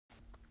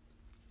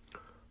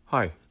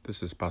Hi,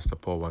 this is Pastor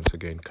Paul once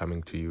again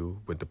coming to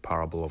you with the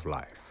parable of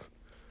life.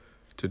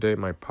 Today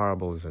my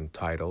parable is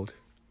entitled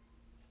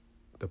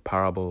The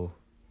Parable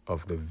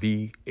of the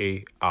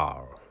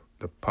VAR.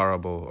 The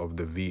Parable of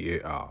the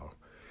VAR.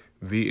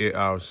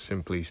 VAR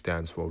simply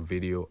stands for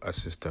Video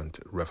Assistant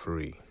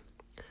Referee.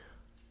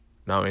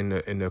 Now in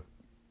the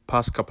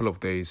past couple of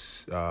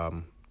days,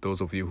 those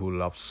of you who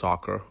love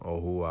soccer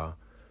or who are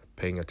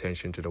paying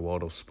attention to the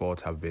world of sport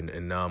have been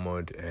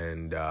enamored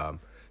and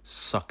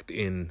sucked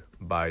in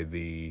by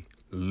the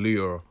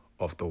lure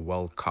of the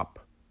World Cup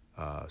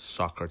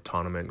soccer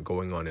tournament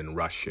going on in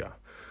Russia.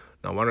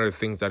 Now, one of the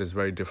things that is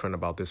very different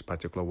about this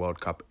particular World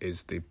Cup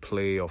is the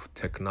play of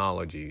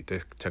technology.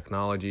 The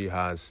technology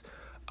has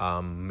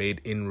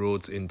made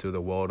inroads into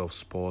the world of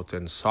sport,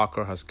 and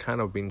soccer has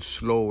kind of been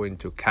slow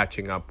into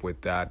catching up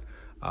with that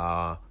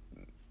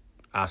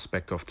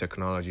aspect of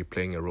technology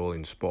playing a role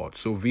in sport.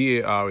 So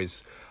VAR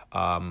is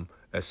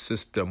a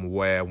system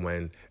where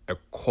when a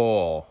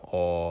call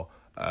or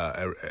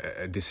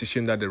a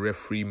decision that the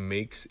referee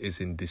makes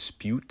is in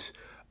dispute,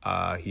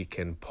 he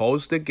can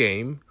pause the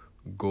game,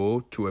 go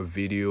to a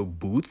video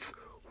booth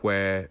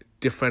where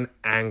different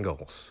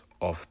angles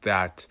of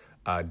that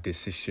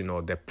decision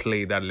or the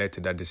play that led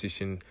to that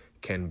decision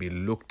can be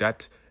looked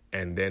at,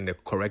 and then the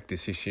correct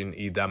decision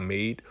either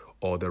made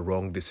or the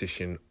wrong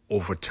decision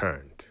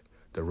overturned.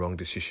 The wrong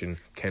decision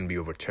can be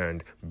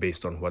overturned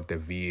based on what the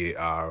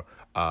VAR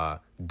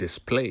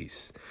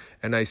displays.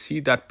 And I see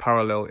that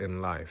parallel in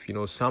life. You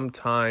know,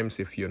 sometimes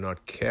if you're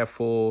not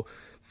careful,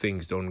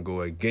 things don't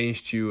go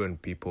against you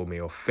and people may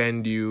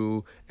offend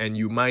you, and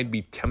you might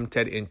be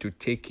tempted into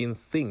taking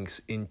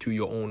things into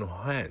your own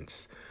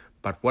hands.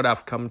 But what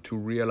I've come to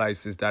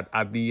realize is that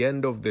at the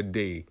end of the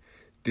day,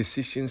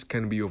 decisions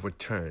can be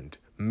overturned,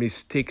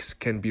 mistakes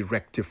can be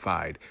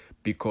rectified,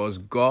 because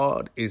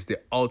God is the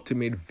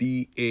ultimate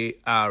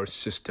VAR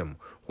system.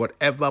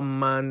 Whatever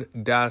man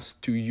does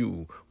to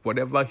you,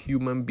 whatever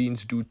human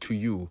beings do to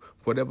you,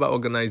 whatever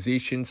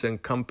organizations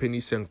and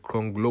companies and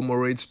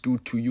conglomerates do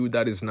to you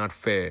that is not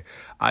fair,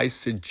 I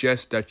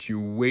suggest that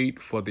you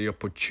wait for the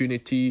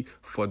opportunity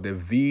for the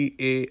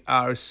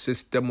VAR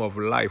system of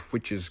life,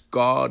 which is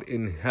God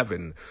in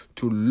heaven,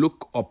 to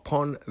look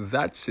upon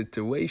that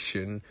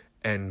situation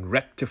and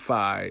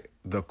rectify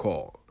the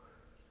call.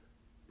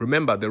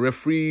 Remember, the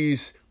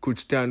referees could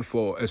stand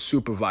for a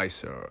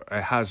supervisor,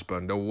 a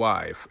husband, a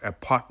wife, a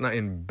partner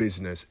in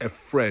business, a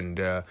friend,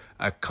 a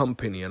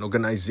company, an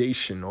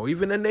organization, or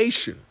even a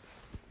nation.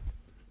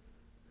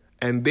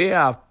 And they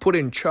are put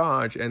in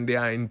charge and they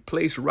are in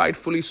place,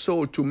 rightfully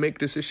so, to make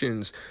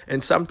decisions.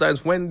 And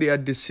sometimes when their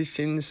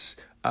decisions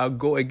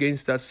go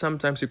against us,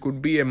 sometimes it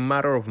could be a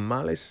matter of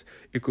malice.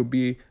 It could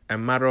be a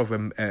matter of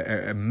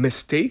a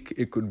mistake.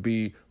 It could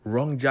be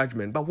wrong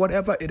judgment. But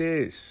whatever it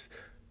is,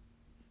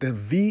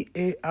 the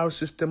VAR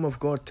system of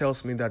God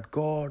tells me that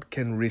God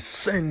can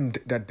rescind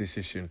that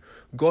decision.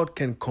 God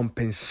can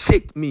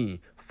compensate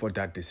me for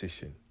that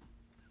decision.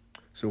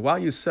 So while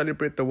you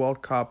celebrate the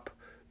World Cup,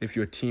 if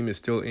your team is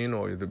still in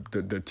or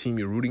the team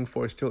you're rooting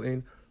for is still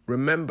in,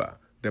 remember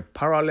the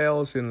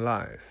parallels in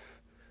life,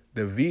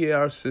 the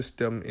VAR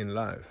system in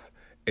life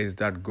is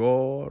that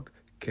God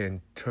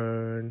can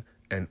turn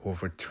and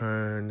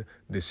overturn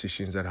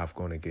decisions that have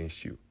gone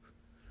against you.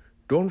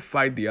 Don't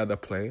fight the other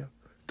player.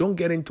 Don't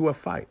get into a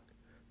fight.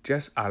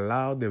 Just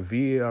allow the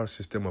VAR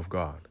system of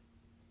God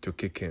to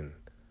kick in.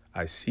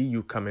 I see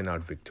you coming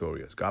out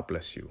victorious. God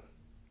bless you.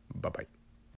 Bye-bye.